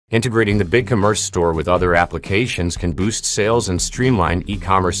Integrating the Bigcommerce store with other applications can boost sales and streamline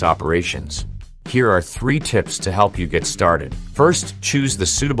e-commerce operations. Here are 3 tips to help you get started. First, choose the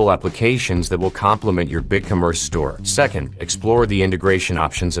suitable applications that will complement your Bigcommerce store. Second, explore the integration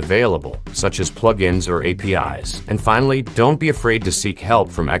options available, such as plugins or APIs. And finally, don't be afraid to seek help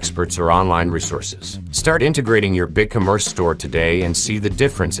from experts or online resources. Start integrating your Bigcommerce store today and see the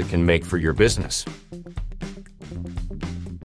difference it can make for your business.